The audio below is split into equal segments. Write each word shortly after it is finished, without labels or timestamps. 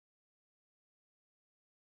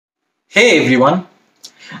Hey everyone,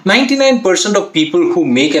 99% of people who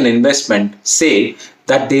make an investment say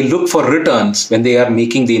that they look for returns when they are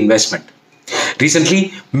making the investment.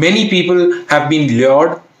 Recently, many people have been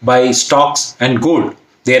lured by stocks and gold.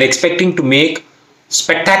 They are expecting to make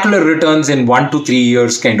spectacular returns in 1 to 3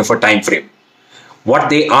 years kind of a time frame. What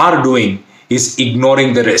they are doing is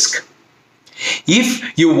ignoring the risk.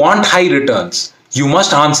 If you want high returns, you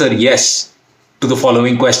must answer yes to the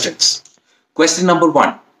following questions. Question number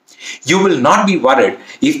one. You will not be worried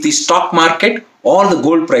if the stock market or the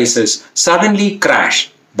gold prices suddenly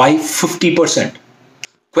crash by 50%.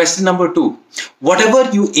 Question number two. Whatever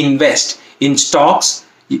you invest in stocks,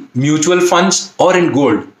 mutual funds, or in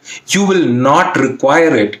gold, you will not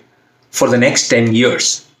require it for the next 10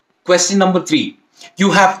 years. Question number three.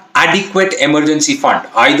 You have adequate emergency fund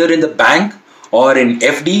either in the bank or in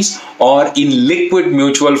FDs or in liquid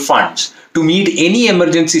mutual funds to meet any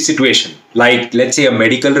emergency situation, like let's say a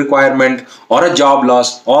medical requirement or a job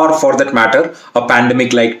loss, or for that matter, a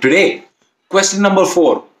pandemic like today. Question number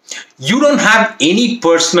four. You don't have any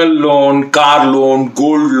personal loan, car loan,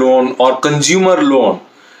 gold loan, or consumer loan.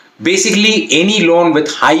 Basically, any loan with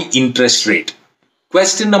high interest rate.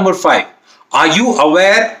 Question number five. Are you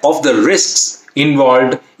aware of the risks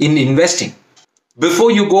involved in investing?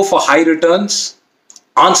 Before you go for high returns,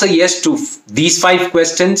 answer yes to these 5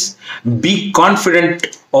 questions. Be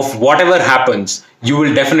confident of whatever happens. You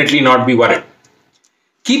will definitely not be worried.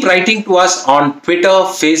 Keep writing to us on Twitter,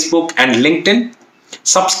 Facebook, and LinkedIn.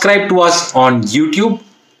 Subscribe to us on YouTube.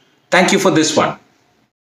 Thank you for this one.